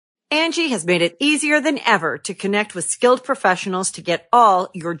Angie has made it easier than ever to connect with skilled professionals to get all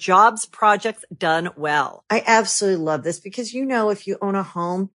your jobs projects done well. I absolutely love this because, if you own a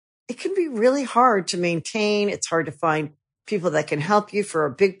home, it can be really hard to maintain. It's hard to find people that can help you for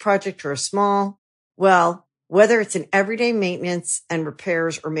a big project or a small. Well, whether it's in everyday maintenance and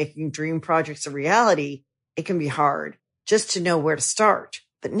repairs or making dream projects a reality, it can be hard just to know where to start.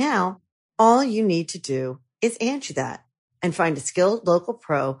 But now all you need to do is Angie that and find a skilled local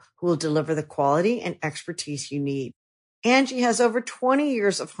pro who will deliver the quality and expertise you need. Angie has over 20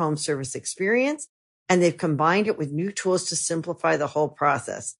 years of home service experience, and they've combined it with new tools to simplify the whole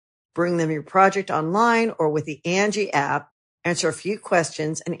process. Bring them your project online or with the Angie app, answer a few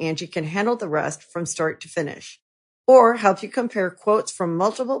questions, and Angie can handle the rest from start to finish. Or help you compare quotes from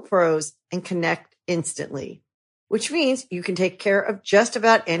multiple pros and connect instantly, which means you can take care of just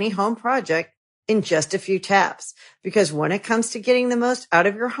about any home project in just a few taps. Because when it comes to getting the most out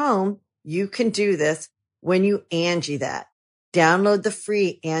of your home, you can do this when you Angie that. Download the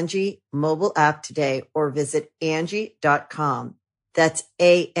free Angie mobile app today or visit Angie.com. That's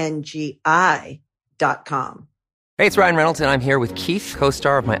ANGI.com. Hey, it's Ryan Reynolds, and I'm here with Keith,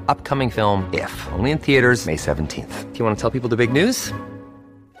 co-star of my upcoming film, If, only in theaters May 17th. Do you want to tell people the big news?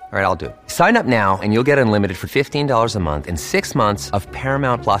 All right, I'll do it. Sign up now and you'll get unlimited for $15 a month and 6 months of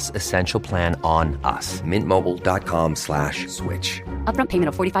Paramount Plus Essential Plan on us. MintMobile.com/switch. Upfront payment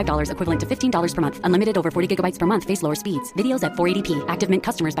of $45 equivalent to $15 per month. Unlimited over 40 gigabytes per month. Face lower speeds. Videos at 480p. Active Mint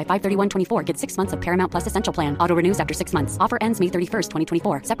customers by 531.24 get 6 months of Paramount Plus Essential Plan. Auto renews after 6 months. Offer ends May 31st,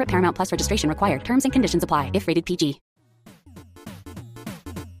 2024. Separate Paramount Plus registration required. Terms and conditions apply if rated PG.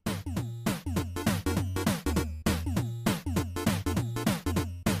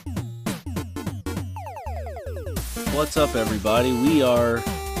 What's up, everybody? We are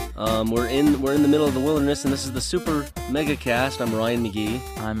we're in the middle of the wilderness, and this is the Super Mega Cast. I'm Ryan McGee.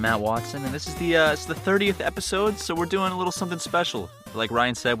 I'm Matt Watson, and this is it's the 30th episode, so we're doing a little something special. Like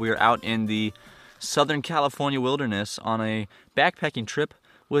Ryan said, we are out in the Southern California wilderness on a backpacking trip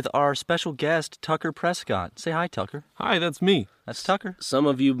with our special guest, Tucker Prescott. Say hi, Tucker. Hi, that's me. That's Tucker. Some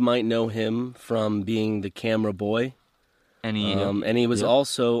of you might know him from being the camera boy. And he was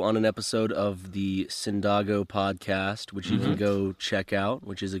also on an episode of the Sindago podcast, which you can go check out,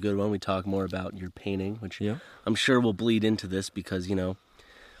 which is a good one. We talk more about your painting, which I'm sure will bleed into this because,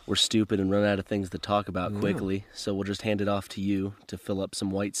 we're stupid and run out of things to talk about quickly. So we'll just hand it off to you to fill up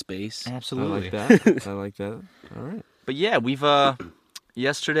some white space. Absolutely. I like that. I like that. All right. But yeah, we've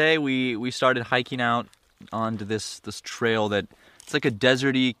yesterday we started hiking out onto this trail that it's like a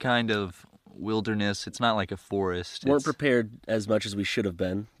deserty kind of wilderness. It's not like a forest. Weren't prepared as much as we should have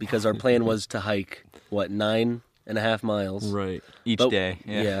been because our plan was to hike 9.5 miles each day.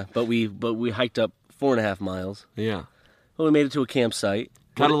 Yeah, but we hiked up 4.5 miles. Yeah, well, we made it to a campsite.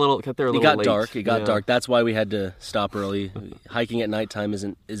 Got there a little late. It got dark. That's why we had to stop early. Hiking at nighttime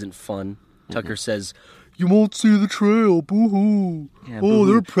isn't fun. Tucker says, "You won't see the trail. Boo hoo! Yeah,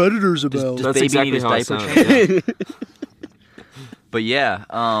 there are predators about." Does That's baby exactly need his how it diaper sounds. change? But yeah,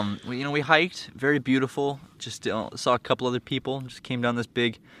 we hiked, very beautiful. Just saw a couple other people. Just came down this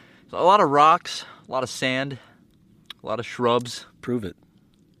a lot of rocks, a lot of sand, a lot of shrubs. Prove it.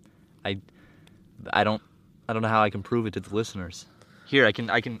 I don't know how I can prove it to the listeners. Here, I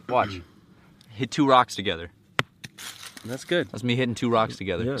can watch. Hit 2 rocks together. That's good. That's me hitting 2 rocks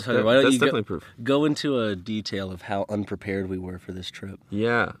together. Yeah, Tucker, why don't that's you definitely proof. Go into a detail of how unprepared we were for this trip.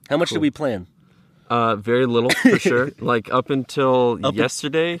 Yeah. How much did we plan? Very little, for sure. Like, up until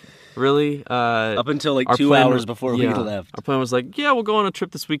yesterday, really. Up until like our 2 plan hours before we left. Our plan was like, we'll go on a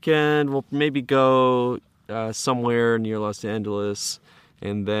trip this weekend. We'll maybe go somewhere near Los Angeles.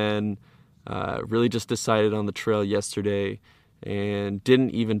 And then really just decided on the trail yesterday and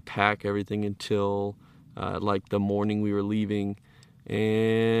didn't even pack everything until the morning we were leaving.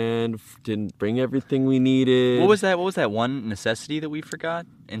 And didn't bring everything we needed. What was that one necessity that we forgot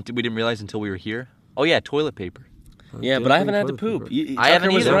and we didn't realize until we were here? Oh yeah, toilet paper. Yeah, but I haven't had to poop. I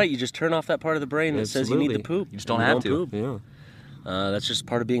haven't was either. right. You just turn off that part of the brain that says you need to poop. You just don't have to. Poop. Yeah. That's just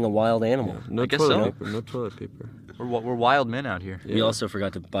part of being a wild animal. No I guess toilet so. paper. No toilet paper. We're wild men out here. We also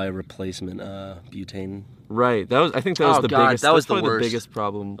forgot to buy a replacement butane. Right. I think that was Oh, the God, biggest. that was that's the probably worst. the biggest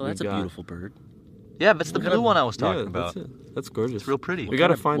problem. Oh, that's we a got. beautiful bird. Yeah, that's the blue one I was talking about. That's it. That's gorgeous. It's real pretty. We got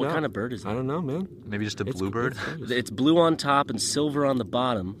to find out. What kind of bird is that? I don't know, man. Maybe just a It's bluebird. gorgeous. It's blue on top and silver on the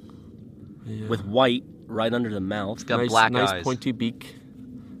bottom, with white right under the mouth. It's got black nice eyes. pointy beak,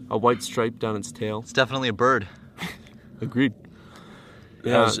 a white stripe down its tail. It's definitely a bird. Agreed.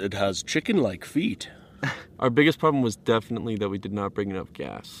 It has chicken-like feet. Our biggest problem was definitely that we did not bring enough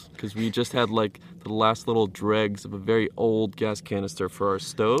gas, because we just had like the last little dregs of a very old gas canister for our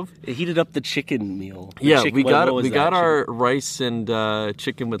stove. It heated up the chicken meal. We got our rice and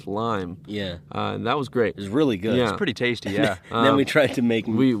chicken with lime. Yeah. And that was great. It was really good. Yeah. It's pretty tasty, yeah. And then we tried to make...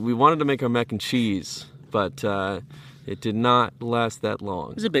 We wanted to make our mac and cheese, but it did not last that long.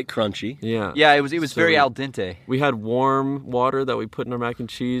 It was a bit crunchy. Yeah. Yeah, it was very al dente. We had warm water that we put in our mac and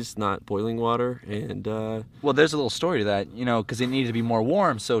cheese, not boiling water, and... Well, there's a little story to that, because it needed to be more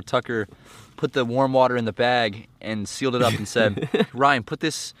warm, so Tucker put the warm water in the bag and sealed it up and said, Ryan, put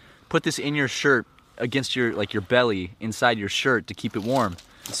this in your shirt against your belly, inside your shirt to keep it warm.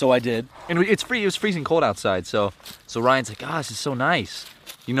 So I did. And it was freezing cold outside, so Ryan's like, this is so nice.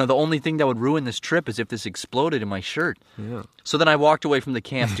 The only thing that would ruin this trip is if this exploded in my shirt. Yeah. So then I walked away from the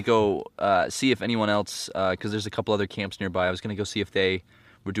camp to go see if anyone else, because there's a couple other camps nearby, I was going to go see if they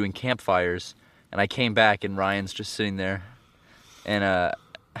were doing campfires. And I came back, and Ryan's just sitting there. And I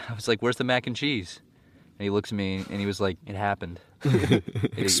was like, where's the mac and cheese? And he looks at me, and he was like, it happened. It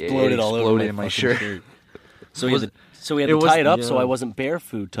exploded all over in my shirt. So we had to tie it up so I wasn't bare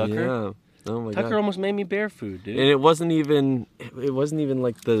food, Tucker. Yeah. Oh my God. Tucker almost made me bare food, dude. And it wasn't even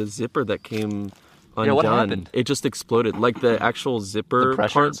like the zipper that came undone. Yeah, what happened? It just exploded. Like the actual zipper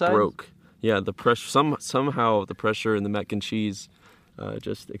pressure part inside? broke. Yeah, the pressure. Somehow the pressure in the mac and cheese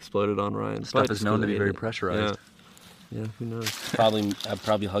just exploded on Ryan. Stuff is known to be very pressurized. Yeah, who knows? I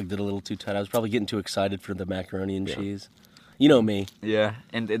probably hugged it a little too tight. I was probably getting too excited for the macaroni and cheese. You know me. Yeah,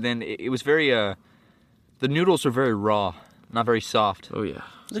 and then it was very. The noodles were very raw, not very soft. Oh yeah.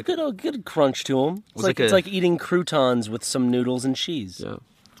 There's a good crunch to them. It's like eating croutons with some noodles and cheese. Yeah.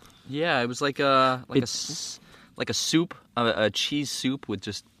 Yeah, it was like a soup, a cheese soup with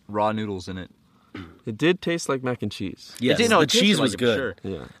just raw noodles in it. It did taste like mac and cheese. Yes, the cheese was good. Sure.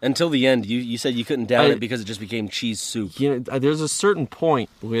 Yeah. Until the end, you said you couldn't down it because it just became cheese soup. There's a certain point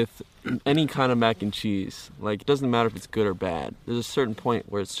with any kind of mac and cheese. Like, it doesn't matter if it's good or bad. There's a certain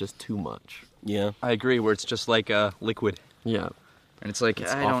point where it's just too much. Yeah. I agree, where it's just like a liquid. Yeah. And it's like,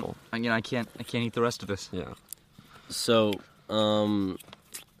 It's I awful. can't eat the rest of this. Yeah. So,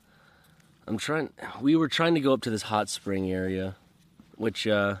 we were trying to go up to this hot spring area, which,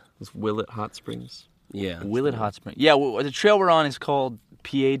 It's Willett Hot Springs. yeah. Willett Hot Spring. Yeah, the trail we're on is called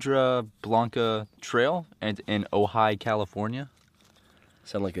Piedra Blanca Trail in Ojai, California.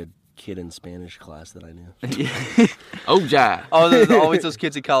 Sound like a kid in Spanish class that I knew. Oh, yeah. Oh, there's always those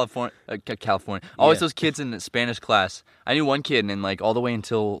kids in California. Always Yeah. those kids in the Spanish class. I knew one kid, and all the way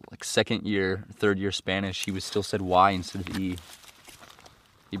until second year, third year Spanish, he still said Y instead of E.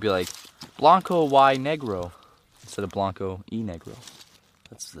 He'd be like, Blanco Y Negro instead of Blanco E Negro.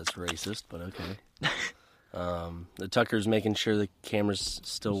 That's racist, but okay. The Tucker's making sure the camera's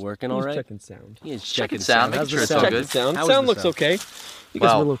still working all right. Checking sound. He's Checking checking sound, How's making sure the it's all sound? good. Sound. How is Sound the looks sound? okay. You guys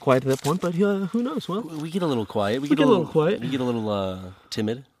Wow. were a little quiet at that point, but who knows? Well, We get a little quiet. We get a little quiet. We get a little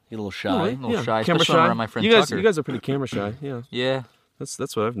timid. Get a little shy. All right, A little shy, Camera especially when shy. around my friend you guys, Tucker. you guys are pretty camera shy. Yeah. Yeah.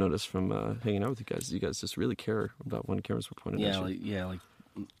 That's what I've noticed from hanging out with you guys. You guys just really care about when cameras were pointed at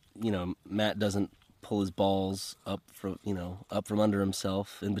you. Matt doesn't pull his balls up from under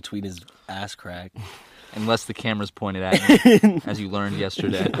himself in between his ass crack. Unless the camera's pointed at me, as you learned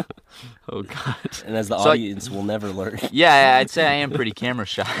yesterday. Oh God. And as the audience will never learn. Yeah, I'd say I am pretty camera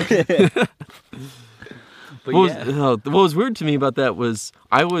shy. But What was weird to me about that was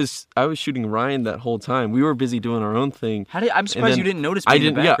I was shooting Ryan that whole time. We were busy doing our own thing. I'm surprised you didn't notice me I in the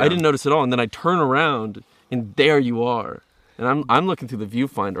didn't. Yeah, I background. didn't notice at all. And then I turn around, and there you are. And I'm looking through the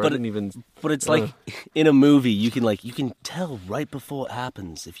viewfinder. I didn't even. But it's like in a movie, you can tell right before it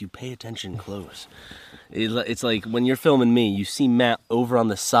happens if you pay attention close. It's like when you're filming me, you see Matt over on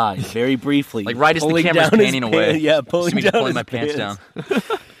the side very briefly, Like right as the pulling camera's down his panning away. pants. Yeah, You pulling see me down pulling his my pants down.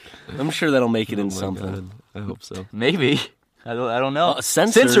 I'm sure that'll make it Oh in my something. God. I hope so. Maybe. I don't know.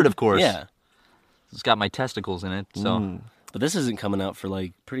 Censored, of course. Yeah, It's got my testicles in it, so. but this isn't coming out for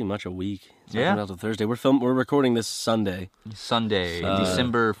like pretty much a week. It's not Yeah. coming out till Thursday. We're recording this Sunday. Sunday,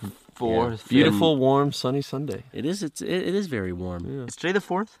 December 4th. Beautiful, warm, sunny Sunday. It is very warm. It's today the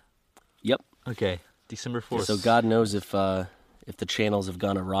 4th? Yep. Okay, December 4th. So God knows if the channels have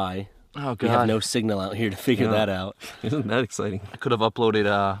gone awry. Oh, God. We have no signal out here to figure that out. Isn't that exciting? I could have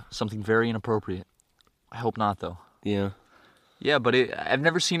uploaded something very inappropriate. I hope not, though. Yeah. Yeah, but I've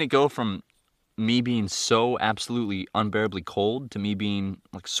never seen it go from me being so absolutely unbearably cold to me being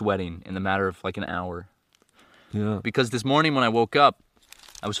like sweating in the matter of like an hour. Yeah. Because this morning when I woke up,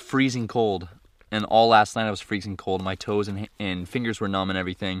 I was freezing cold. And all last night I was freezing cold. My toes and fingers were numb and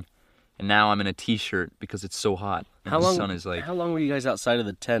everything. And now I'm in a t-shirt because it's so hot. And the sun is like... How long were you guys outside of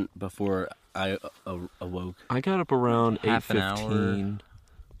the tent before I awoke? I got up around Half an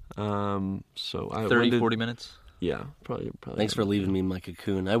 8:15. So I 40 minutes? Yeah, probably. Thanks for leaving me in my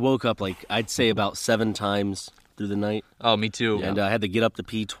cocoon. I woke up I'd say about 7 times through the night. Oh, me too. And I had to get up to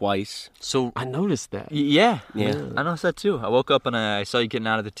pee twice. So I noticed that. Yeah. I noticed that too. I woke up and I saw you getting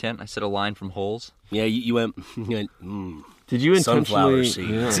out of the tent. I said a line from Holes. Yeah, you went Did you sunflower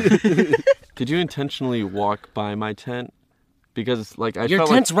intentionally? seeds. Yeah. Did you intentionally walk by my tent? Because your felt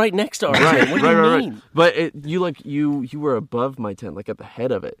tent's right next to ours. Right, What do you mean? But you were above my tent, like at the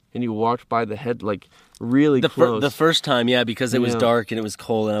head of it, and you walked by the head, like really close. The first time, yeah, because it was dark and it was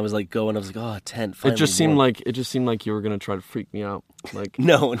cold, and I was going. I was like, oh, a tent. It just seemed like you were gonna try to freak me out. Like,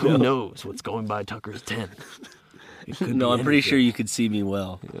 no, who knows what's going by Tucker's tent? No, I'm pretty sure you could see me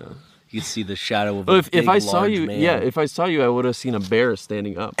well. Yeah. You could see the shadow of if I saw large you, man. if I saw you, I would have seen a bear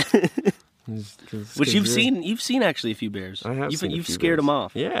standing up. Which you've seen actually a few bears. I have seen you've a few scared bears. them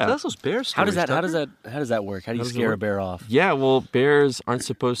off. Yeah, That's those bear stories. How does that work? How do you scare a bear off? Yeah, well, bears aren't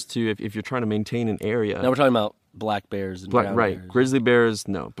supposed to if you're trying to maintain an area. Now we're talking about black bears and brown bears. Grizzly bears,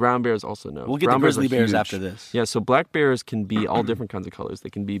 no. Brown bears also no. We'll get brown the grizzly bears huge. after this. Yeah, so black bears can be all different kinds of colors. They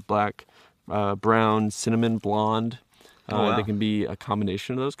can be black, brown, cinnamon, blonde. They can be a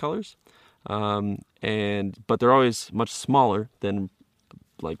combination of those colors. But they're always much smaller than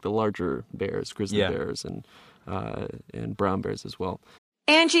like the larger bears, grizzly bears, and brown bears as well.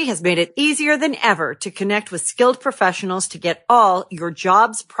 Angie has made it easier than ever to connect with skilled professionals to get all your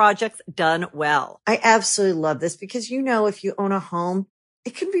jobs projects done well. I absolutely love this because, if you own a home,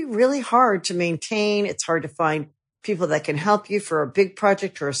 it can be really hard to maintain. It's hard to find people that can help you for a big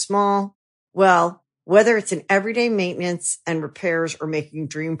project or a small. Well, whether it's in everyday maintenance and repairs or making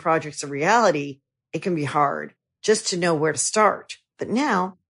dream projects a reality, it can be hard just to know where to start. But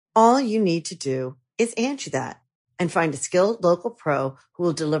now, all you need to do is Angie that and find a skilled local pro who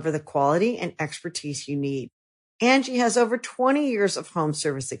will deliver the quality and expertise you need. Angie has over 20 years of home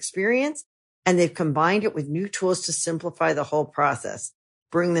service experience, and they've combined it with new tools to simplify the whole process.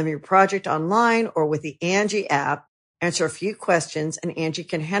 Bring them your project online or with the Angie app, answer a few questions, and Angie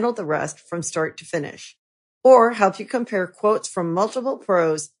can handle the rest from start to finish. Or help you compare quotes from multiple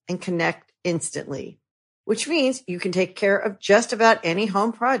pros and connect instantly. Which means you can take care of just about any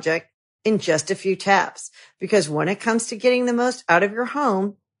home project in just a few taps. Because when it comes to getting the most out of your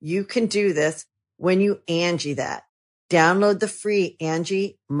home, you can do this when you Angie that. Download the free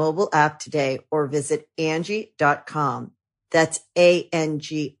Angie mobile app today or visit Angie.com. That's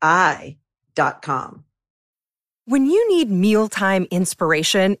ANGI.com. When you need mealtime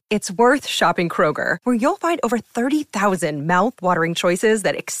inspiration, it's worth shopping Kroger, where you'll find over 30,000 mouth-watering choices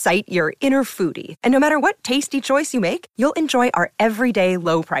that excite your inner foodie. And no matter what tasty choice you make, you'll enjoy our everyday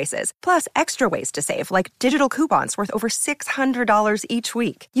low prices, plus extra ways to save, like digital coupons worth over $600 each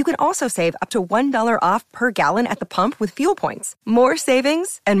week. You can also save up to $1 off per gallon at the pump with fuel points. More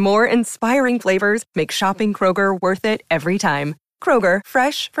savings and more inspiring flavors make shopping Kroger worth it every time. Kroger,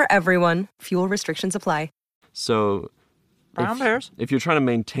 fresh for everyone. Fuel restrictions apply. So brown bears? If you're trying to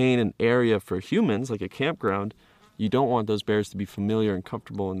maintain an area for humans, like a campground, you don't want those bears to be familiar and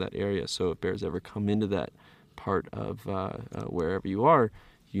comfortable in that area. So if bears ever come into that part of wherever you are,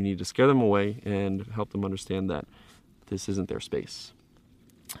 you need to scare them away and help them understand that this isn't their space.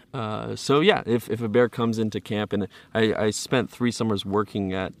 If a bear comes into camp, and I spent 3 summers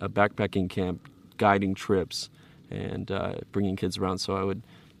working at a backpacking camp, guiding trips and bringing kids around, so I would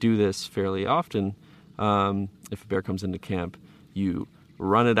do this fairly often. If a bear comes into camp, you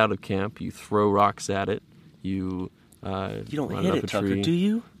run it out of camp, you throw rocks at it, you don't run hit it it, up a Tucker, tree. do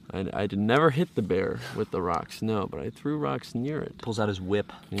you? I did never hit the bear with the rocks, no, but I threw rocks near it. Pulls out his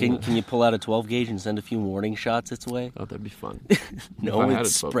whip. Can you pull out a 12 gauge and send a few warning shots its way? Oh, that'd be fun. No, it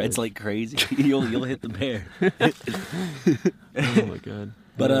spreads like crazy. You'll hit the bear. Oh my god.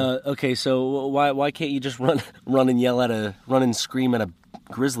 But okay, so why can't you just run and scream at a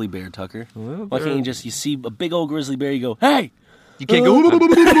grizzly bear, Tucker? Well, why can't you see a big old grizzly bear, you go, hey! You can't go...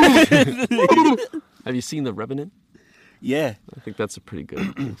 Have you seen The Revenant? Yeah. I think that's a pretty good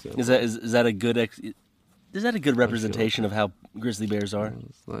example. Is that a good representation of how grizzly bears are?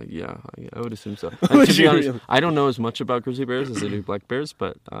 It's like, yeah, I would assume so. And to be honest, I don't know as much about grizzly bears as I do black bears,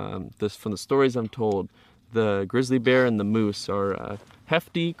 but from the stories I'm told, the grizzly bear and the moose are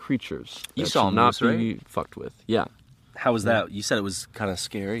hefty creatures. You saw a not moose, be right? fucked with. Yeah. How was that? You said it was kind of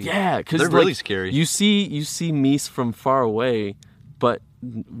scary. Yeah, because they're really scary. You see meese from far away, but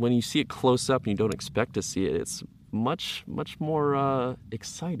when you see it close up and you don't expect to see it, it's much more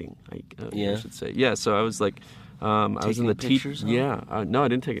exciting. I should say. Yeah. So I was like, I was in the pictures. Yeah. No, I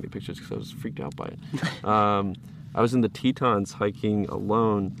didn't take any pictures because I was freaked out by it. I was in the Tetons hiking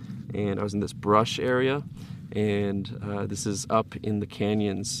alone, and I was in this brush area, and this is up in the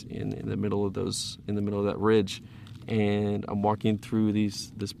canyons in the middle of that ridge, and I'm walking through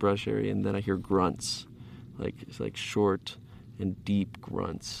this brush area, and then I hear grunts, it's like short and deep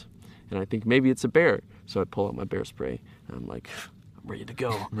grunts, and I think maybe it's a bear, so I pull out my bear spray, and I'm like, I'm ready to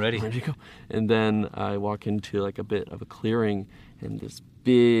go. Ready to go. And then I walk into like a bit of a clearing, and this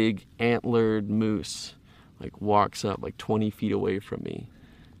big antlered moose walks up 20 feet away from me.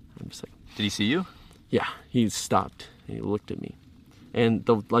 I'm just like, did he see you? Yeah, he stopped and he looked at me. And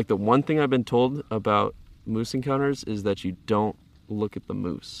the one thing I've been told about moose encounters is that you don't look at the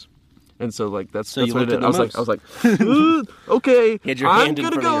moose. And so that's what I did. I was like, okay, I'm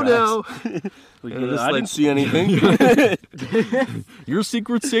gonna go now. I didn't see anything. Your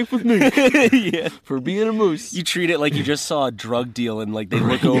secret's safe with me. Yeah. For being a moose. You treat it like you just saw a drug deal, and they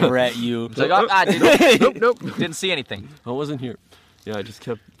look over at you. It's like, nope, didn't see anything. I wasn't here. Yeah, I just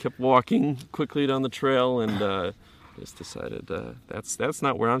kept walking quickly down the trail, and just decided that's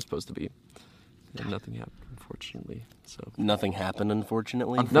not where I'm supposed to be. And nothing happened, unfortunately. So nothing happened,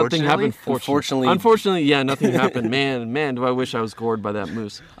 unfortunately. Nothing happened. Unfortunately, yeah, nothing happened. Man, do I wish I was gored by that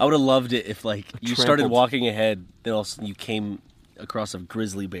moose. I would have loved it if you started walking ahead, then all of a sudden you came across a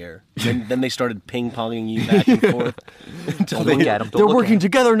grizzly bear. Then they started ping-ponging you back and forth. Don't look at them. They're working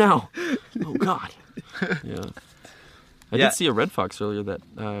together now. Oh God. Yeah. I did see a red fox later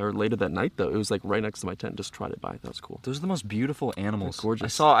that night, though. It was right next to my tent. Just trotted by. That was cool. Those are the most beautiful animals. They're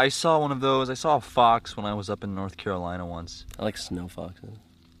gorgeous. I saw one of those. I saw a fox when I was up in North Carolina once. I like snow foxes.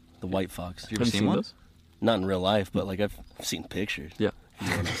 The white fox. Have you ever seen one? Those? Not in real life, but I've seen pictures. Yeah. You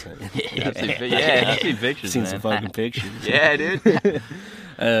know what I'm saying? I've seen pictures. Seen some fucking pictures. Yeah, dude.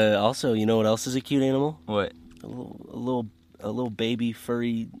 Also, you know what else is a cute animal? What? A little baby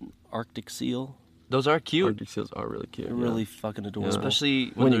furry Arctic seal. Those are cute. Arctic seals are really cute. They're really fucking adorable. Especially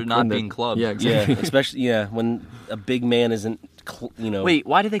when they're not being clubbed. Yeah, exactly. Yeah, especially when a big man isn't, Wait,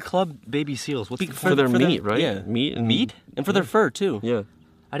 why do they club baby seals? What's for their meat, right? Yeah, meat and for their fur too. Yeah.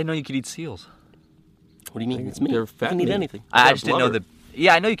 I didn't know you could eat seals. What do you mean? It's meat. They're fat You can eat meat. anything. I just didn't know that.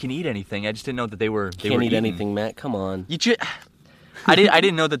 Yeah, I know you can eat anything. I just didn't know that they were. They Can't were eat eaten. anything, Matt. Come on. I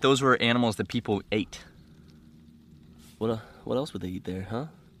didn't know that those were animals that people ate. What else would they eat there, huh?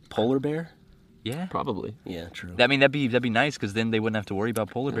 Polar bear? Yeah, Probably. Yeah, true. I mean, that'd be nice because then they wouldn't have to worry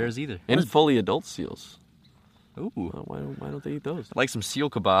about polar bears either. And fully adult seals. Ooh, Why don't they eat those? like some seal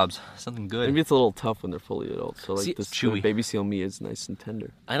kebabs, something good. Maybe it's a little tough when they're fully adult. So See, this chewy. baby seal meat is nice and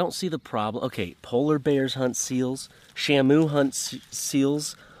tender. I don't see the problem. Okay, polar bears hunt seals. Shamu hunts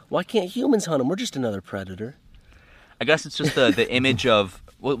seals. Why can't humans hunt them? We're just another predator. I guess it's just the image of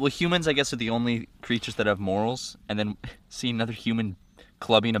well, humans. I guess are the only creatures that have morals, and then seeing another human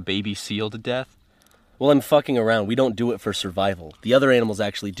clubbing a baby seal to death. Well, I'm fucking around. We don't do it for survival. The other animals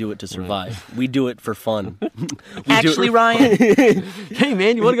actually do it to survive. We do it for fun. Ryan, Hey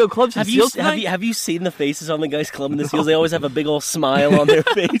man, you want to go club some seals tonight? Have you seen the faces on the guys clubbing the seals? They always have a big old smile on their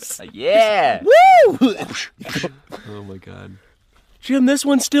face. yeah. Woo! Oh my God. Jim, this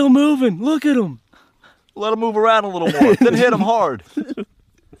one's still moving. Look at him. Let them move around a little more. Then hit them hard. I'm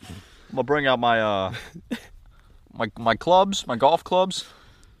gonna bring out my my clubs, my golf clubs.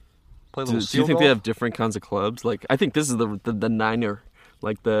 Play a little Do you think they have different kinds of clubs? I think this is the niner,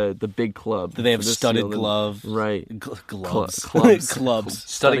 the big club. Do they have for this studded seal. gloves? Right. Gloves. Clubs.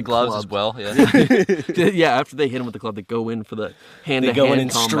 studded gloves as well. Yeah. Yeah, after they hit them with the club, they go in for the hand-to-hand They go in and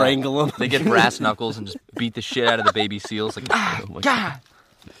combat. strangle them. They get brass knuckles and just beat the shit out of the baby seals. Oh my God.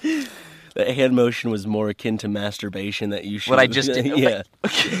 The hand motion was more akin to masturbation that you should. What I just did. Yeah.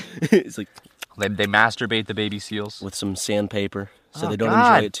 It's like They masturbate the baby seals. with some sandpaper, so they don't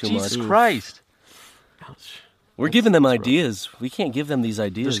God, enjoy it too Jesus much. Christ. We're giving them ideas. We can't give them these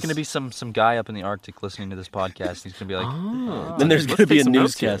ideas. There's going to be some guy up in the Arctic listening to this podcast. He's going to be like, Then there's Let's going to be take a some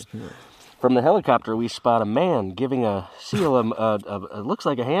notes newscast. here. From the helicopter, we spot a man giving a seal it looks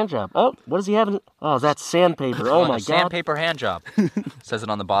like a hand job. Oh, what does he have? Oh, that's sandpaper. Oh, my God. Sandpaper hand job. Says it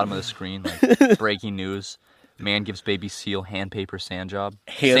on the bottom of the screen, like breaking news. Man gives baby seal handpaper sand job.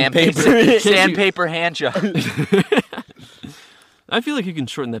 Handpaper. Sandpaper hand job. I feel like you can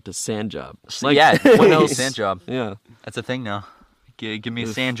shorten that to sand job. Yeah, what else? Sand job. Yeah. That's a thing now. Give me a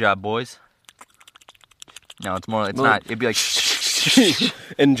sand job, boys. No, it's more. It's not. It'd be like.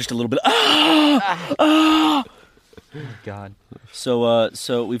 And just a little bit. God.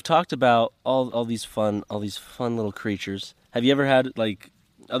 So we've talked about all these fun little creatures. Have you ever had,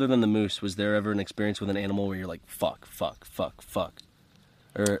 other than the moose, was there ever an experience with an animal where you're like, fuck?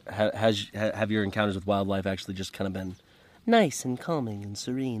 Or have your encounters with wildlife actually just kind of been nice and calming and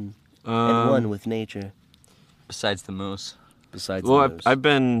serene and one with nature? Besides the moose. besides Well, those? I've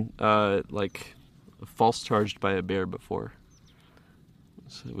been like false charged by a bear before.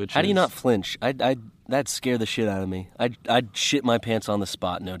 How do you not flinch? That'd scare the shit out of me. I'd shit my pants on the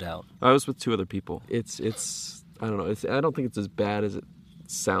spot, no doubt. I was with 2 other people. It's I don't know. I don't think it's as bad as it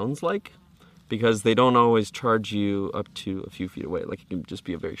sounds like, because they don't always charge you up to a few feet away. Like, it can just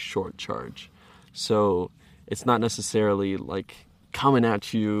be a very short charge. So it's not necessarily like coming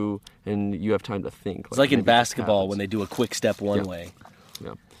at you and you have time to think. It's like in basketball when they do a quick step one way.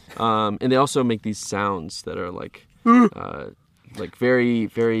 Yeah. And they also make these sounds that are like very,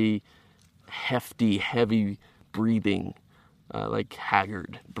 very hefty, heavy breathing, like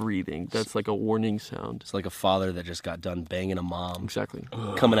haggard breathing. That's like a warning sound. It's like a father that just got done banging a mom. Exactly.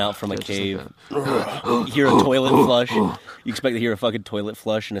 Coming out from a cave. You hear a toilet flush. You expect to hear a fucking toilet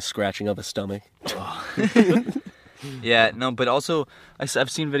flush and a scratching of a stomach. Yeah, no, but also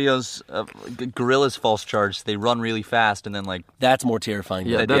I've seen videos of gorillas false charged. They run really fast and then like that's more terrifying.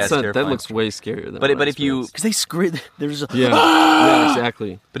 Yeah, that looks way scarier than. But if you because they scream, there's yeah,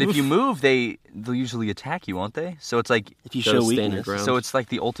 exactly. But if you move, they'll usually attack you, won't they? So it's like if you show weakness. So it's like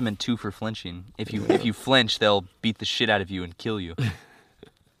the ultimate 2 for flinching. If you flinch, they'll beat the shit out of you and kill you.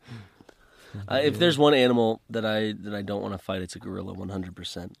 If there's one animal that I don't want to fight, it's a gorilla.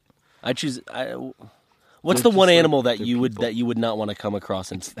 100%. I choose. What's the one animal that you would not want to come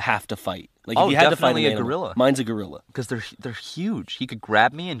across and have to fight? Like if you had to fight an animal, gorilla. Mine's a gorilla because they're huge. He could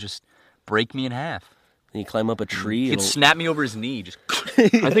grab me and just break me in half. And you climb up a tree. He could snap me over his knee. Just.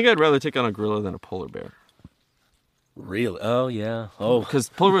 I think I'd rather take on a gorilla than a polar bear. Really? Oh yeah. Oh, because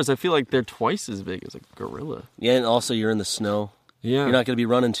polar bears, I feel like they're twice as big as a gorilla. Yeah, and also you're in the snow. Yeah. You're not going to be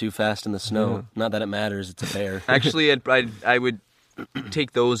running too fast in the snow. Yeah. Not that it matters. It's a bear. Actually, I would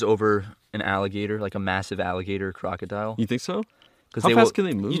take those over an alligator, like a massive alligator crocodile. You think so? Because how fast can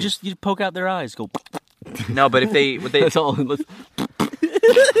they move? You poke out their eyes, go. No, but if they that's all.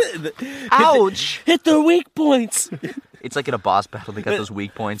 Ouch! Hit their weak points. It's like in a boss battle. They got those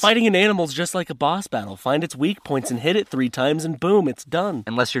weak points. Fighting an animal is just like a boss battle. Find its weak points and hit it 3 times, and boom, it's done.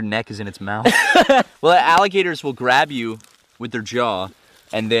 Unless your neck is in its mouth. Well, alligators will grab you with their jaw.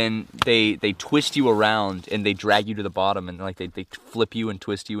 And then they twist you around and they drag you to the bottom and like they flip you and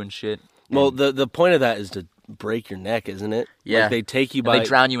twist you and shit. Well, the point of that is to break your neck, isn't it? Yeah. Like they take you by... They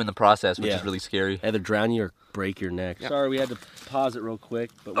drown you in the process, which is really scary. Either drown you or break your neck. Yep. Sorry, we had to pause it real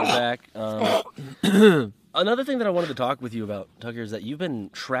quick, but we're back. Another thing that I wanted to talk with you about, Tucker, is that you've been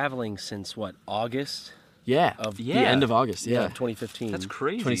traveling since, what, August? Yeah. The end of August, yeah. 2015. That's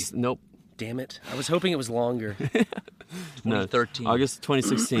crazy. Nope. Damn it. I was hoping it was longer. 2013. August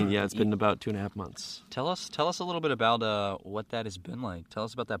 2016, yeah, it's been about 2.5 months. Tell us a little bit about what that has been like. Tell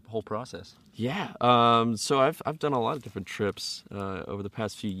us about that whole process. Yeah, so I've done a lot of different trips over the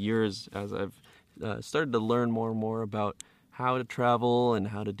past few years as I've started to learn more and more about how to travel and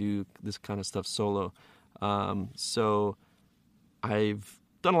how to do this kind of stuff solo. So I've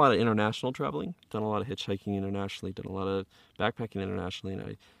done a lot of international traveling, done a lot of hitchhiking internationally, done a lot of backpacking internationally,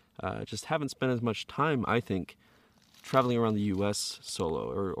 and I just haven't spent as much time, I think, traveling around the U.S.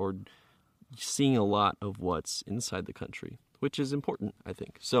 solo or seeing a lot of what's inside the country, which is important, I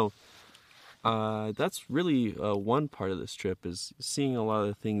think. So that's really one part of this trip is seeing a lot of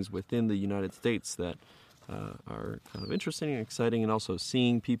the things within the United States that are kind of interesting and exciting, and also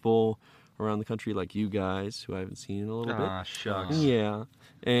seeing people around the country like you guys who I haven't seen in a little bit. Ah, shucks. Yeah.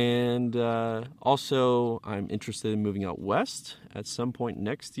 And also, I'm interested in moving out west at some point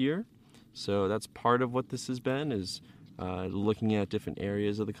next year. So that's part of what this has been, is looking at different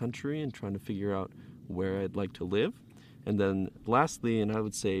areas of the country and trying to figure out where I'd like to live. And then lastly, and I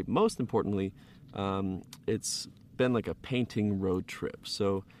would say most importantly, it's been like a painting road trip.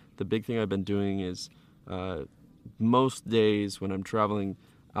 So the big thing I've been doing is most days when I'm traveling,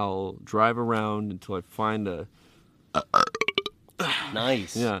 I'll drive around until I find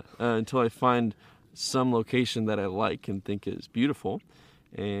Nice. Yeah, until I find some location that I like and think is beautiful,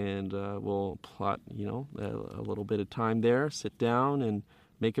 and we'll plot, a little bit of time there, sit down, and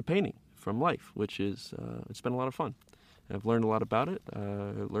make a painting from life, which is it's been a lot of fun. I've learned a lot about it.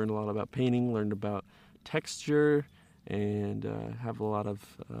 Learned a lot about painting. Learned about texture, and have a lot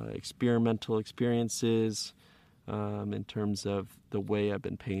of experimental experiences in terms of the way I've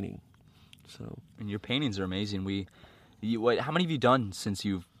been painting. So. And your paintings are amazing. How many have you done since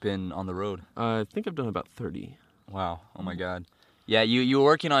you've been on the road? I think I've done about 30. Wow. Oh, my God. Yeah, you were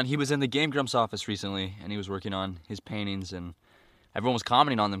working on... He was in the Game Grumps office recently, and he was working on his paintings, and everyone was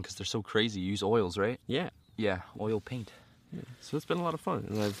commenting on them because they're so crazy. You use oils, right? Yeah. Yeah, oil paint. Yeah. So it's been a lot of fun,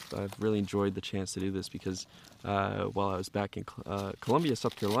 and I've really enjoyed the chance to do this because while I was back in Columbia,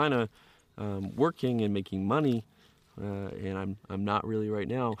 South Carolina, working and making money, and I'm not really right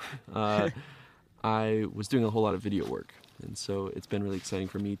now. I was doing a whole lot of video work, and so it's been really exciting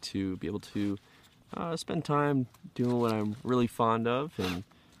for me to be able to spend time doing what I'm really fond of and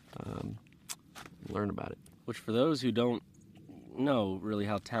learn about it. Which, for those who don't know really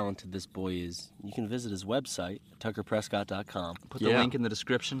how talented this boy is, you can visit his website, tuckerprescott.com. Put the link in the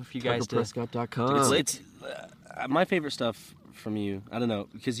description for you guys to... tuckerprescott.com. It's my favorite stuff from you. I don't know,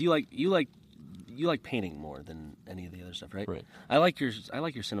 because you like painting more than any of the other stuff, right? Right. I like your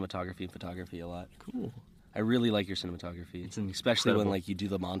cinematography and photography a lot. Cool. I really like your cinematography, especially when like you do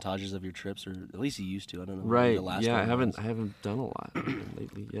the montages of your trips, or at least you used to. I don't know. Right. The last yeah, one I haven't done a lot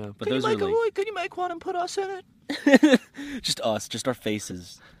lately. Yeah. But those are like, Can you make one and put us in it? just us, just our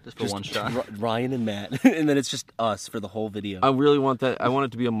faces, just for one shot. Ryan and Matt, and then it's just us for the whole video. I really want that. I want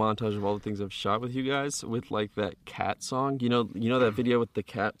it to be a montage of all the things I've shot with you guys, with like that cat song. You know that video with the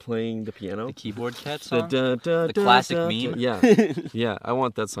cat playing the piano, the keyboard cat song, the classic meme. Yeah, yeah. I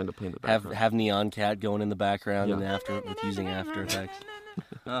want that song to play in the background. Have Neon Cat going in the background and using After Effects.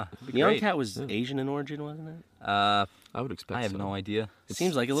 Neon Cat was Asian in origin, wasn't it? I would expect. I have so. no idea. It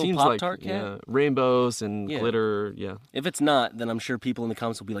seems like a little Pop-Tart cat. Yeah, rainbows and glitter. Yeah. If it's not, then I'm sure people in the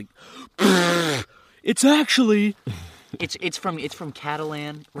comments will be like, "It's actually." It's from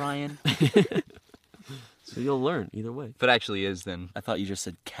Catalan, Ryan. So you'll learn either way. If it actually is, then I thought you just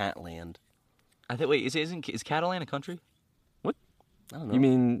said Catland. I think. Wait, is Catalan a country? What? I don't know. You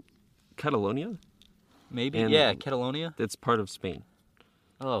mean Catalonia? Maybe. And yeah, Catalonia. It's part of Spain.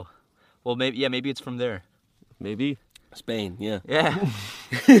 Oh, well, maybe. Yeah, maybe it's from there. Maybe. Spain, yeah. Yeah.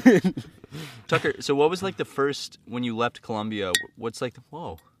 Tucker, so what was like the first, when you left Colombia, what's like,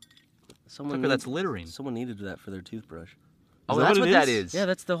 whoa. Tucker, that's littering. Someone needed that for their toothbrush. Oh, that's what that is? Yeah,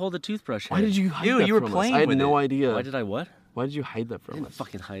 that's the toothbrush head. Why did you hide that you were from us? playing I had with no it. idea. Why did I what? Why did you hide that I from didn't us?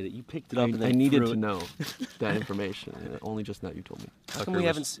 fucking hide it. You picked it up and then I needed threw to it. know that information. And only just now you told me. How come we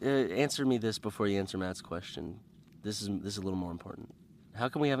haven't answered me this before you answer Matt's question? This is a little more important. How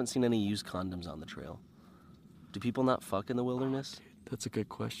come we haven't seen any used condoms on the trail? Do people not fuck in the wilderness? That's a good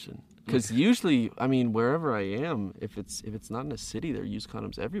question. Because usually, I mean, wherever I am, if it's not in a city, there are used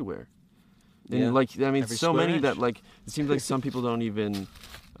condoms everywhere. And Every so square many inch. that like it seems like some people don't even,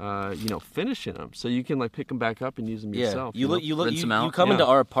 finish in them. So you can like pick them back up and use them yourself. You come into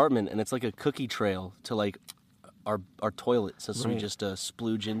our apartment and it's like a cookie trail to like our toilet. So we just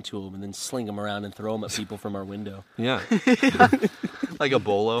splooge into them and then sling them around and throw them at people from our window. Yeah. Like a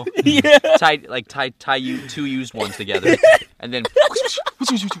bolo. Yeah. Tie you two used ones together, and then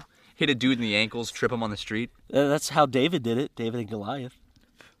hit a dude in the ankles, trip him on the street. That's how David did it. David and Goliath.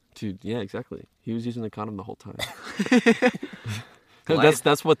 Dude, yeah, exactly. He was using the condom the whole time.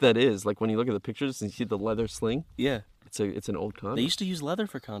 That's what that is. Like when you look at the pictures and you see the leather sling. Yeah. It's an old condom. They used to use leather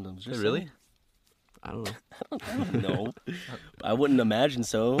for condoms. Really? I don't know. I don't know. I wouldn't imagine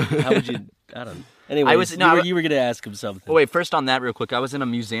so. How would you? I don't know. Anyway, you were going to ask him something. Oh, wait, first on that real quick. I was in a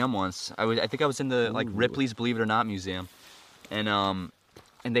museum once. I think I was in the Ripley's Believe It or Not museum. And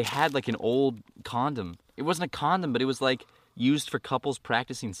they had like an old condom. It wasn't a condom, but it was like used for couples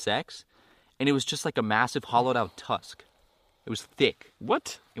practicing sex. And it was just like a massive hollowed out tusk. It was thick.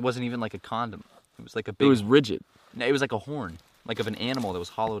 What? It wasn't even like a condom. It was like a big... It was rigid. No, it was like a horn. Like of an animal that was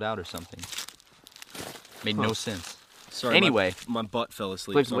hollowed out or something. Made no sense. Sorry, anyway. My butt fell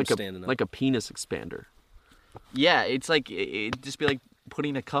asleep, so I'm standing up. Like a penis expander. Yeah, it's like, it'd just be like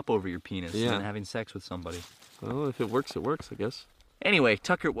putting a cup over your penis and having sex with somebody. Well, if it works, I guess. Anyway,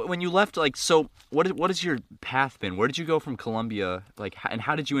 Tucker, when you left, like, so what has your path been? Where did you go from Colombia, like, and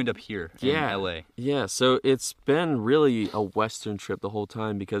how did you end up here in LA? Yeah, so it's been really a Western trip the whole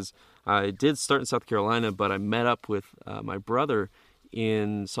time because I did start in South Carolina, but I met up with my brother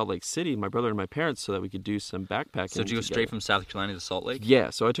in Salt Lake City, my brother and my parents, so that we could do some backpacking. So did you go straight from South Carolina to Salt Lake? Yeah,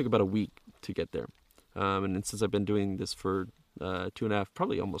 so I took about a week to get there. And since I've been doing this for 2.5,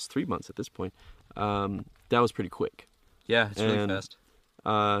 probably almost 3 months at this point, that was pretty quick. Yeah, it's really fast.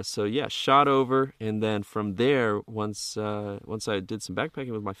 So yeah, shot over, and then from there, once I did some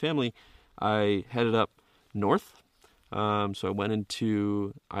backpacking with my family, I headed up north. So I went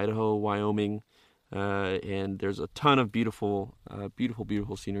into Idaho, Wyoming, and there's a ton of beautiful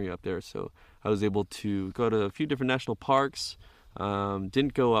scenery up there. So I was able to go to a few different national parks.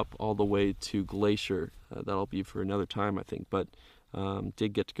 Didn't go up all the way to Glacier. That'll be for another time, I think. But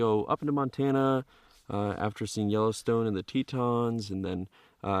did get to go up into Montana after seeing Yellowstone and the Tetons, and then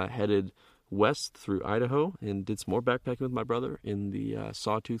headed west through Idaho and did some more backpacking with my brother in the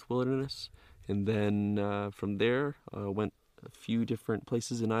Sawtooth Wilderness. And then from there, went a few different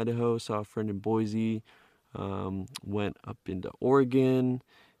places in Idaho, saw a friend in Boise, went up into Oregon,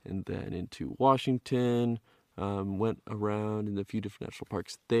 and then into Washington, Went around in a few different national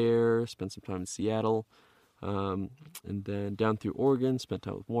parks there, spent some time in Seattle, and then down through Oregon, spent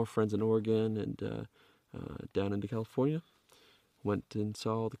time with more friends in Oregon, and down into California. Went and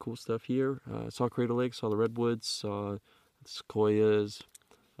saw all the cool stuff here. Saw Crater Lake, saw the redwoods, saw the sequoias.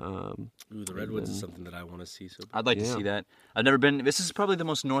 The redwoods is something that I want to see. So I'd like to see that. I've never been. This is probably the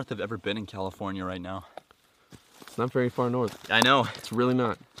most north I've ever been in California right now. It's not very far north. I know. It's really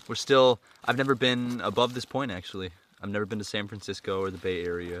not. I've never been above this point, actually. I've never been to San Francisco or the Bay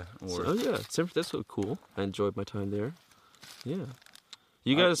Area. San Francisco, cool. I enjoyed my time there. Yeah.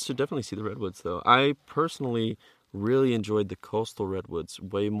 You guys should definitely see the redwoods, though. I personally really enjoyed the coastal redwoods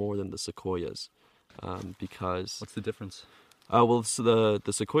way more than the sequoias, because... What's the difference? So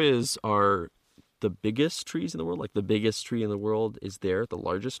the sequoias are the biggest trees in the world. Like, the biggest tree in the world is there, the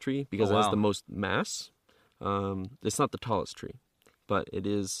largest tree, because it has the most mass. It's not the tallest tree, but it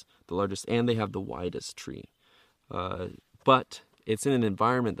is the largest, and they have the widest tree. But it's in an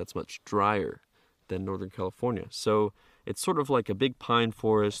environment that's much drier than Northern California. So it's sort of like a big pine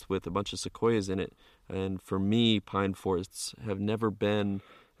forest with a bunch of sequoias in it. And for me, pine forests have never been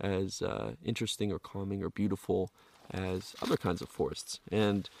as interesting or calming or beautiful as other kinds of forests.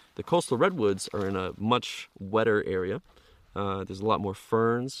 And the coastal redwoods are in a much wetter area. There's a lot more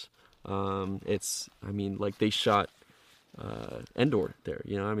ferns. They shot Endor there,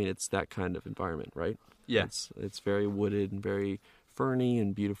 it's that kind of environment, right? Yeah. It's very wooded and very ferny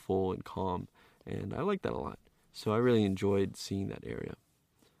and beautiful and calm, and I like that a lot. So I really enjoyed seeing that area.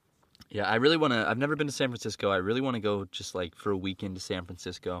 Yeah, I've never been to San Francisco. I really want to go just like for a weekend to San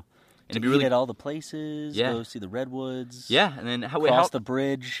Francisco. And it'd be really at all the places, go see the redwoods. Yeah, and then cross the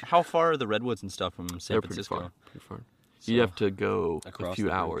bridge. How far are the redwoods and stuff from San Francisco? Pretty far. So, you have to go a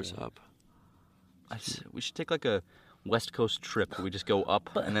few hours up. We should take like a West Coast trip where we just go up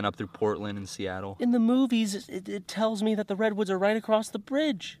and then up through Portland and Seattle. In the movies, it tells me that the redwoods are right across the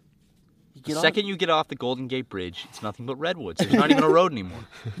bridge. The second you get off the Golden Gate Bridge, it's nothing but redwoods. There's not even a road anymore.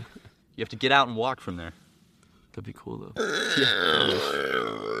 You have to get out and walk from there. That'd be cool,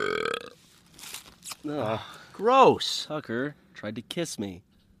 though. Gross. Tucker tried to kiss me.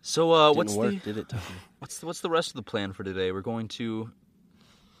 So, did it, Tucker? What's the rest of the plan for today? We're going to...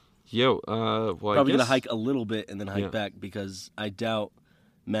 Probably gonna hike a little bit and then hike back, because I doubt,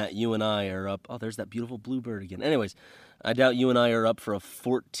 Matt, you and I are up. Oh, there's that beautiful bluebird again. Anyways, I doubt you and I are up for a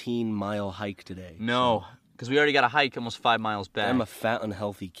 14-mile hike today. No, because we already got to hike almost 5 miles back. I'm a fat,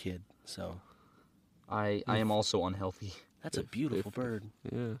 unhealthy kid, so... I am also unhealthy. That's a beautiful bird.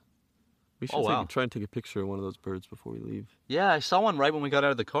 Yeah. We should try and take a picture of one of those birds before we leave. Yeah, I saw one right when we got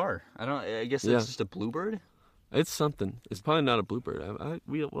out of the car. I guess it's just a bluebird? It's something. It's probably not a bluebird.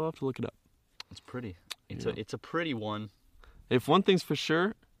 We'll have to look it up. It's pretty. It's a pretty one. If one thing's for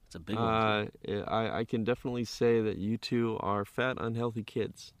sure, it's a big one. I can definitely say that you two are fat, unhealthy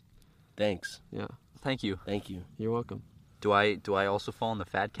kids. Thanks. Yeah. Thank you. You're welcome. Do I also fall in the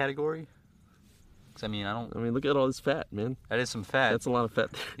fat category? Because look at all this fat, man. That is some fat. That's a lot of fat.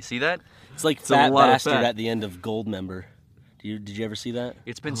 You see that? It's like Fat Bastard at the end of Goldmember. Did you ever see that?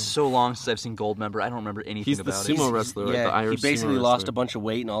 It's been so long since I've seen Goldmember. I don't remember anything about it. He's the sumo wrestler, right? The Irish he basically sumo lost wrestler. a bunch of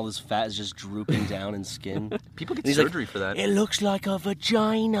weight, and all his fat is just drooping down in skin. People get surgery for that. It looks like a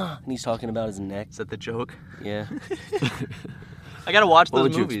vagina. And he's talking about his neck. Is that the joke? Yeah. I gotta watch those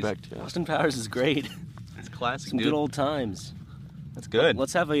movies. movies. You expect? Yeah. Austin Powers is great. It's classic, Some good old times. That's good.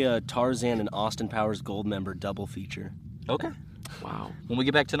 Let's have a Tarzan and Austin Powers Goldmember double feature. Okay. Wow. When we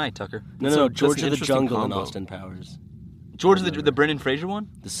get back tonight, Tucker. No, George of the Jungle combo. and Austin Powers. George of the Brendan Fraser one?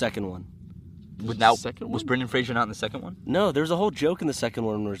 The second one. Was Brendan Fraser not in the second one? No, there's a whole joke in the second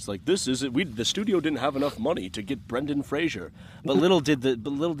one where it's like, the studio didn't have enough money to get Brendan Fraser. But little did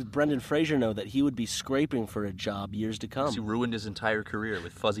Brendan Fraser know that he would be scraping for a job years to come. He ruined his entire career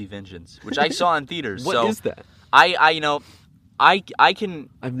with Fuzzy Vengeance, which I saw in theaters. What is that? I can...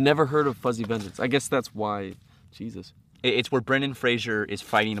 I've never heard of Fuzzy Vengeance. I guess that's why... Jesus. It's where Brendan Fraser is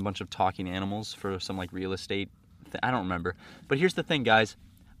fighting a bunch of talking animals for some real estate... I don't remember. But here's the thing, guys.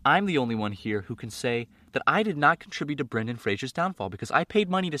 I'm the only one here who can say that I did not contribute to Brendan Fraser's downfall because I paid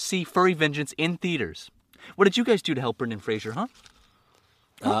money to see Furry Vengeance in theaters. What did you guys do to help Brendan Fraser, huh?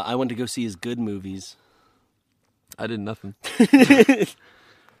 I went to go see his good movies. I did nothing.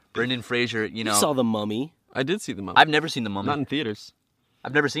 Brendan Fraser, You saw The Mummy. I did see The Mummy. I've never seen The Mummy. Not in theaters.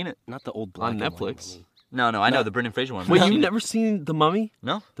 I've never seen it. Not the old black on and white Netflix. Mummy. No, I know the Brendan Fraser one. Wait, you've never seen The Mummy?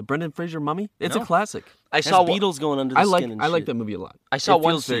 No. The Brendan Fraser Mummy? It's No. a classic. I saw Beatles going under the skin and I like shit. that movie a lot. I saw it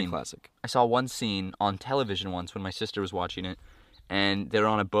one feels scene. very classic. I saw one scene on television once when my sister was watching it, and they're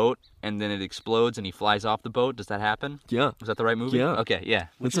on a boat, and then it explodes, and he flies off the boat. Does that happen? Yeah. Was that the right movie? Yeah. Okay, yeah.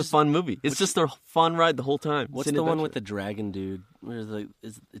 It's a fun movie. It's just a fun ride the whole time. What's the one with the dragon dude? Where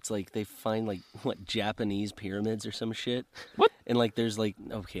it's like they find like what Japanese pyramids or some shit. What? And like there's like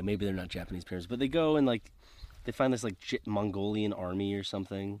okay, maybe they're not Japanese pyramids, but they go and like they find this like Mongolian army or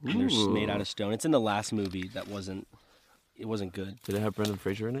something. And they're made out of stone. It's in the last movie that wasn't good. Did it have Brendan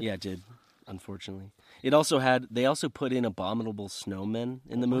Fraser in it? Yeah, it did. Unfortunately, they also put in abominable snowmen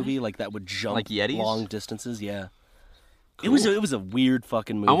in the movie, like that would jump like Yetis? long distances. Yeah, Cool. it was a weird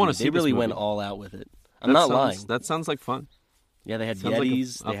fucking movie. I want to see. They really this movie. went all out with it. I'm not lying. That sounds like fun. Yeah, they had Sounds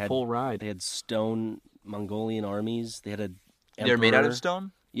Yetis. like a they had full ride. They had stone Mongolian armies. They had a. They're made out of emperor.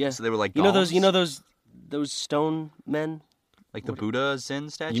 stone? Yeah, So they were like you know those golems? those stone men. Like the Buddha Zen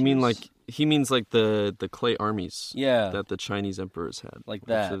statues? You mean like he means like the clay armies? Yeah. That the Chinese emperors had. Like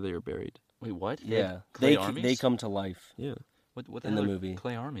that. After they were buried. Wait, what? Yeah, Clay armies? they come to life. Yeah. What the in hell the are movie.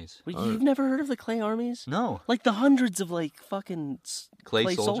 Clay armies? Wait, you've never heard of the clay armies? No. Like the hundreds of like fucking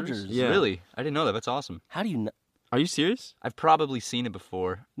Clay soldiers? Yeah. Really? I didn't know that. That's awesome. How do you know? Are you serious? I've probably seen it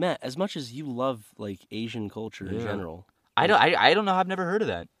before. Matt, as much as you love like Asian culture in general, I don't know. I've never heard of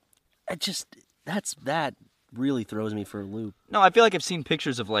that. that really throws me for a loop. No, I feel like I've seen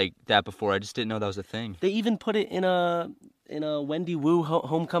pictures of like that before. I just didn't know that was a thing. They even put it in a Wendy Wu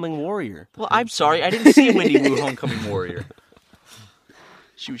Homecoming Warrior. Well, I'm sorry. I didn't see Wendy Wu Homecoming Warrior.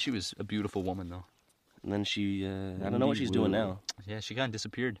 She was a beautiful woman though. And then she I don't know what she's doing now. Yeah, she kind of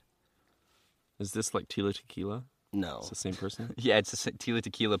disappeared. Is this like Tila Tequila? No. It's the same person? Yeah, it's Tila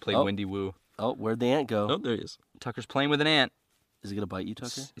Tequila played Wendy Wu. Oh, where'd the ant go? Oh, there he is. Tucker's playing with an ant. Is it gonna bite you,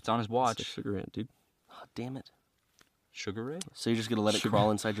 Tucker? It's on his It's watch. a sugar ant, dude. Oh, damn it. Sugar Ray? So you're just gonna let it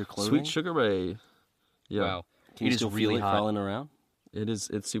crawl inside your clothing? Sweet Sugar Ray. Yeah. Wow. Can you It is still really feel it hot. crawling around? It's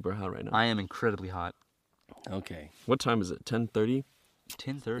super hot right now. I am incredibly hot. Okay. What time is it? 10:30?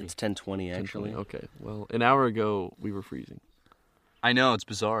 10:30. It's 10:20 actually. Okay. Well, an hour ago we were freezing. I know, it's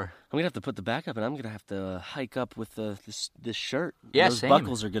bizarre. I'm gonna have to put the back up, and I'm gonna have to hike up with this shirt. Yeah, those same.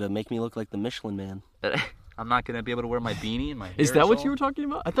 buckles are gonna make me look like the Michelin Man. I'm not going to be able to wear my beanie and my hair. Is that what you were talking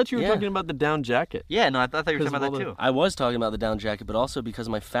about? I thought you were Yeah. talking about the down jacket. Yeah, no, I thought you were Because talking of about all that too. I was talking about the down jacket, but also because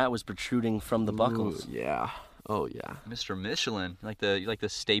my fat was protruding from the buckles. Ooh, yeah. Oh yeah. Mr. Michelin, you like the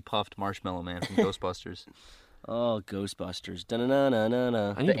Stay Puffed Marshmallow Man from Ghostbusters. Oh, Ghostbusters!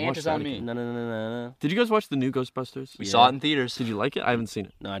 Da-na-na-na-na-na. I need The to ant watch is that on again. me. Na-na-na-na-na. Did you guys watch the new Ghostbusters? We saw it in theaters. Did you like it? I haven't seen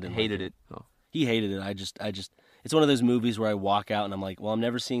it. No, I didn't. Hated like it. Oh. He hated it. I just. It's one of those movies where I walk out and I'm like, well, I'm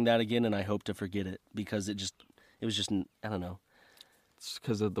never seeing that again, and I hope to forget it because it was just. I don't know. It's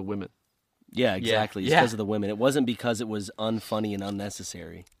because of the women. Yeah, exactly. It's Yeah. because of the women. It wasn't because it was unfunny and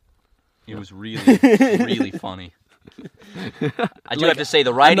unnecessary. It was really, really funny. I do have to say,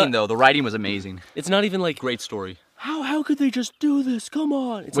 the writing was amazing. It's not even like Great story. how could they just do this? Come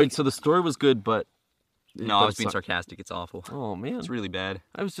on. It's Wait, like, so the story was good, but No, I was being sarcastic. It's awful. Oh man, It's really bad.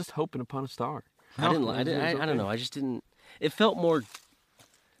 I was just hoping upon a star. I don't know. I just didn't. It felt more.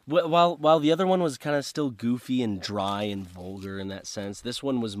 While the other one was kind of still goofy and dry and vulgar in that sense, this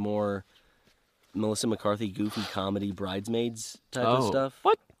one was more Melissa McCarthy goofy comedy Bridesmaids type of stuff.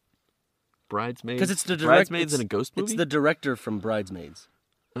 What? Bridesmaids? Because it's the Bridesmaids in a ghost movie? It's the director from Bridesmaids.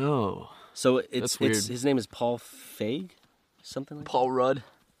 Oh. So it's That's weird. his name is Paul Feig, something like Paul Rudd.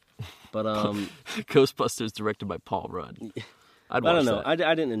 that. But Ghostbusters directed by Paul Rudd. I'd watch I don't know. that.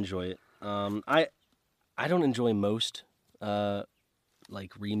 I didn't enjoy it. I don't enjoy most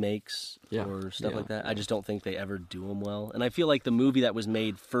like remakes or stuff like that. I just don't think they ever do them well. And I feel like the movie that was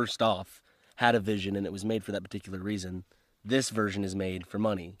made first off had a vision, and it was made for that particular reason. This version is made for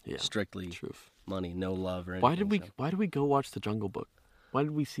money, strictly Truth. money, no love or anything. Why did we go watch The Jungle Book? Why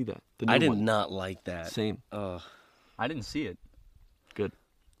did we see that? The new I did one. not like that. Same. I didn't see it. Good.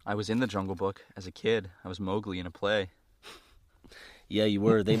 I was in the Jungle Book as a kid. I was Mowgli in a play. Yeah, you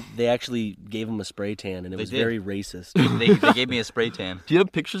were. They actually gave him a spray tan, and it was did. very racist. They gave me a spray tan. Do you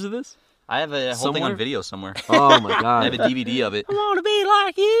have pictures of this? I have a whole thing Somewhere? on video somewhere. Oh my I god. have a DVD of it. I want to be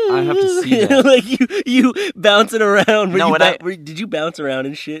like you. I have to see that. Like you bouncing around. No, Did you bounce around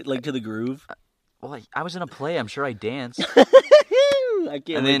and shit like to the groove? Well, I was in a play. I'm sure I danced. I can't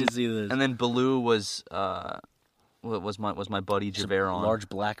and wait then, to see this. And then Baloo was my buddy Javeron. Large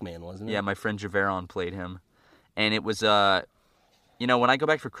black man, wasn't it? Yeah, my friend Javeron played him, and it was when I go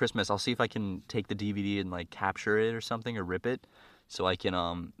back for Christmas, I'll see if I can take the DVD and like capture it or something or rip it, so I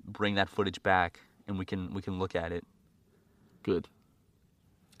can bring that footage back and we can look at it. Good.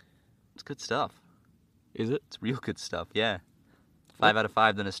 It's good stuff. Is it? It's real good stuff. Yeah. 5 out of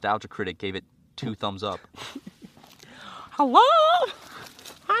 5. The Nostalgia Critic gave it 2 thumbs up. Hello?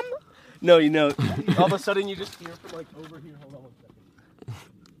 No, all of a sudden you just hear from like over here. Hold on one second.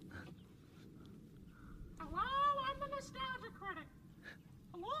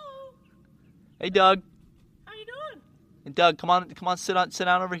 Hey, Doug. How you doing? Hey, Doug, come on, sit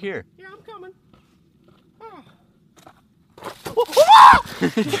down over here. Yeah, I'm coming.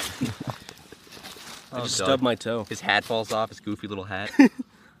 I just stubbed my toe. His hat falls off, his goofy little hat.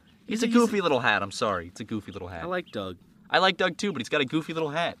 He's a goofy little hat, I'm sorry. It's a goofy little hat. I like Doug. I like Doug too, but he's got a goofy little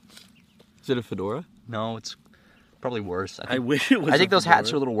hat. Is it a fedora? No, it's probably worse. I wish it was. I think a those fedora.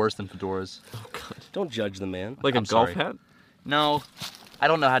 hats are a little worse than fedoras. Oh, God. Don't judge the man. Like a I'm golf sorry. hat? No, I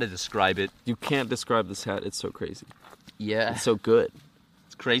don't know how to describe it. You can't describe this hat. It's so crazy. Yeah, It's so good.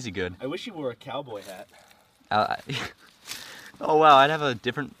 it's crazy good. I wish you wore a cowboy hat. Oh wow, I'd have a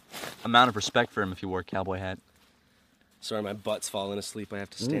different amount of respect for him if he wore a cowboy hat. Sorry, my butt's falling asleep. I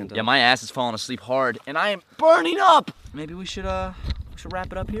have to stand up. Yeah, my ass is falling asleep hard, and I am burning up. Maybe we should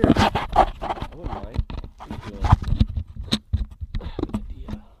wrap it up here. I wouldn't mind.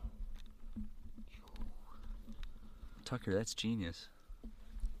 Tucker, that's genius.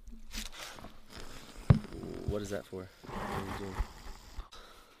 What is that for? What are you doing?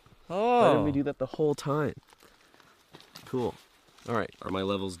 Why didn't we do that the whole time? Cool. All right. Are my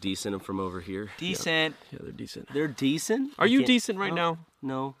levels decent from over here? Decent. Yeah, they're decent. They're decent? Are I you can't- decent right Oh, now?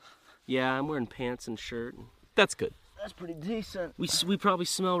 No. Yeah, I'm wearing pants and shirt. That's good. That's pretty decent. We probably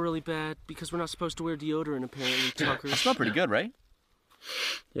smell really bad because we're not supposed to wear deodorant, apparently, Tucker. I smell pretty good, right?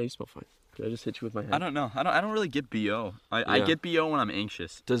 Yeah, you smell fine. Did I just hit you with my hand? I don't know. I don't really get BO. I Yeah. get BO when I'm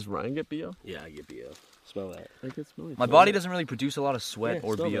anxious. Does Ryan get BO? Yeah, I get BO. Smell that. I get smelly. My body doesn't really produce a lot of sweat Yeah,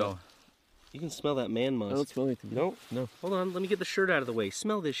 or smell BO. that. You can smell that man I musk. don't smell anything. No? No. Hold on, let me get the shirt out of the way.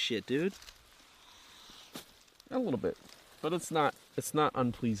 Smell this shit, dude. A little bit. But it's not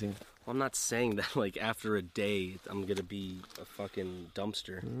unpleasing. I'm not saying that, like, after a day, I'm gonna be a fucking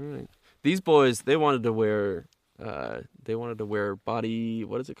dumpster. All right. These boys, they wanted to wear body,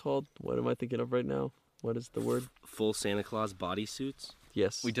 what is it called? What am I thinking of right now? What is the word? Full Santa Claus bodysuits.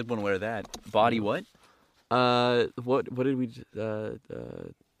 Yes. We did want to wear that. Body what? What did we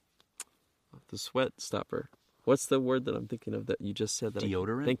the sweat stopper. What's the word that I'm thinking of that you just said that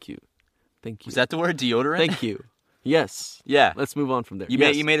Deodorant? Thank you. Is that the word, deodorant? Thank you. Yes. Yeah. Let's move on from there. You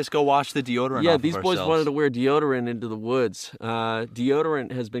Yes. made us go wash the deodorant Yeah, off these of boys ourselves. wanted to wear deodorant into the woods.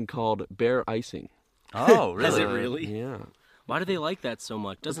 Deodorant has been called bear icing. Oh, really? Is it really? Yeah. Why do they like that so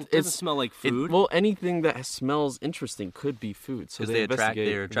much? Doesn't It's- smell like food? Well, anything that smells interesting could be food. So 'Cause they they attract- investigate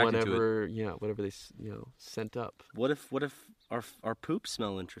they're attracted to it. whatever they scent up. What if our poops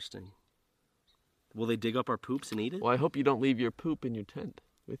smell interesting? Will they dig up our poops and eat it? Well, I hope you don't leave your poop in your tent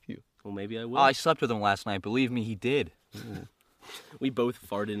with you. Well, maybe I will. Oh, I slept with him last night. Believe me, he did. We both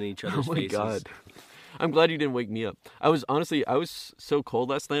farted in each other's Oh my faces. god. I'm glad you didn't wake me up. I was so cold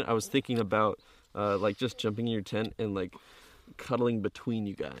last night. I was thinking about like just jumping in your tent and like cuddling between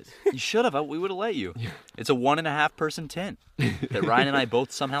you guys. You should have. We would have let you. It's a 1.5 person tent that Ryan and I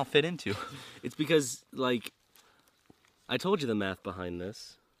both somehow fit into. It's because, like, I told you the math behind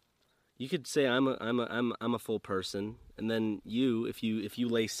this. You could say I'm a full person, and then if you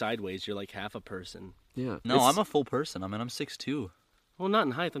lay sideways, you're like half a person. Yeah. No, I'm a full person. I mean, I'm 6'2". Well, not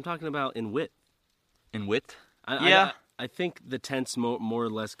in height. I'm talking about in width. In width? I think the tents more or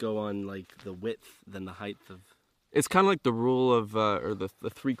less go on like the width than the height of. It's kind of like the rule of or the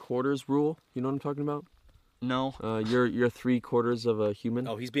 3/4 rule. You know what I'm talking about? No. You're 3/4 of a human.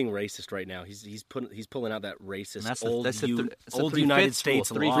 Oh, he's being racist right now. He's pulling out that racist And that's the- old that's the old 3/5 United rule,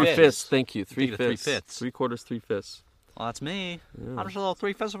 States 3/5. law. 3/5. Thank you. think of the 3/5. 3/5. 3/4, 3/5. Well, that's me. I'm just a little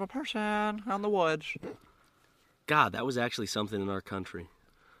 3/5 of a person out in the woods. God, that was actually something in our country.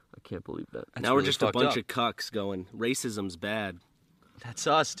 I can't believe that. That's now we're really just a fucked bunch up. of cucks going, racism's bad. That's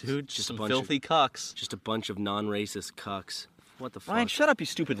us, dude. Just a Some bunch of- filthy cucks. Just a bunch of non-racist cucks. What the fuck? Ryan, shut up, you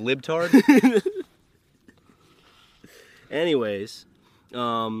stupid libtard. Anyways,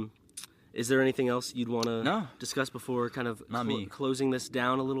 is there anything else you'd want to discuss before kind of Not me. closing this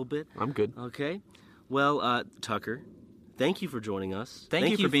down a little bit? I'm good. Okay. Well, Tucker, thank you for joining us. Thank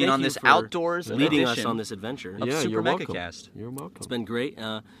you for being on this outdoors leading us edition on this adventure. of Yeah, Super you're welcome. Mechacast. You're welcome. It's been great.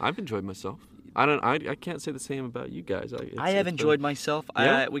 I've enjoyed myself. I can't say the same about you guys. I have enjoyed myself.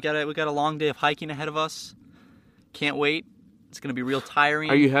 Yeah? We got a long day of hiking ahead of us. Can't wait. It's gonna be real tiring.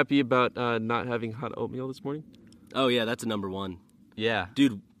 Are you happy about not having hot oatmeal this morning? Oh yeah, that's a number one, Yeah.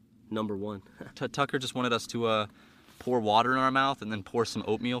 dude. Number one. Tucker just wanted us to pour water in our mouth and then pour some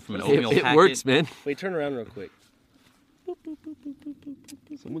oatmeal from an oatmeal It packet. works, man. Wait, turn around real quick.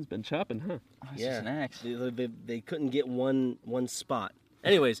 Someone's been chopping, huh? It's just an axe. They couldn't get one spot.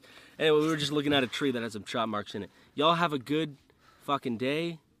 Anyway, we were just looking at a tree that had some chop marks in it. Y'all have a good fucking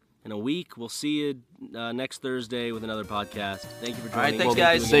day and a week. We'll see you next Thursday with another podcast. Thank you for joining. All right, thanks, Well,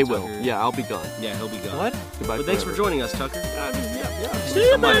 guys. They again, will. Tucker. Yeah, I'll be gone. Yeah, he'll be gone. What? Goodbye But thanks for forever. joining us, Tucker. Yeah. See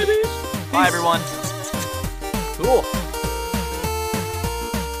you, babies. Bye, everyone. Cool.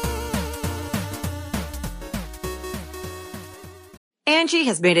 Angie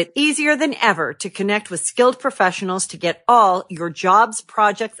has made it easier than ever to connect with skilled professionals to get all your jobs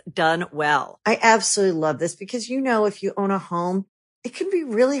projects done well. I absolutely love this because, you know, if you own a home, it can be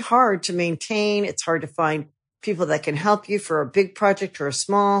really hard to maintain. It's hard to find people that can help you for a big project or a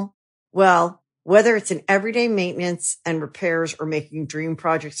small. Well, whether it's in everyday maintenance and repairs or making dream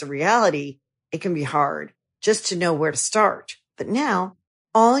projects a reality, it can be hard just to know where to start. But now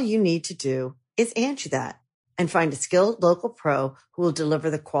all you need to do is Angie that and find a skilled local pro who will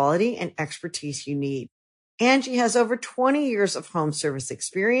deliver the quality and expertise you need. Angie has over 20 years of home service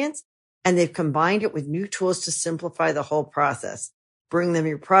experience, and they've combined it with new tools to simplify the whole process. Bring them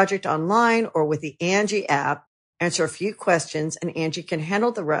your project online or with the Angie app, answer a few questions, and Angie can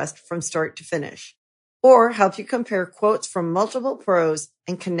handle the rest from start to finish. Or help you compare quotes from multiple pros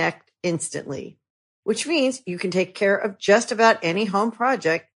and connect instantly, which means you can take care of just about any home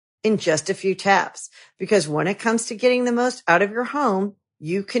project in just a few taps. Because when it comes to getting the most out of your home,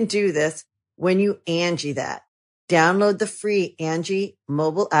 you can do this when you Angie that. Download the free Angie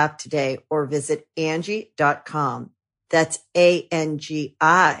mobile app today or visit Angie.com. That's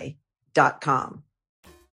ANGI.com.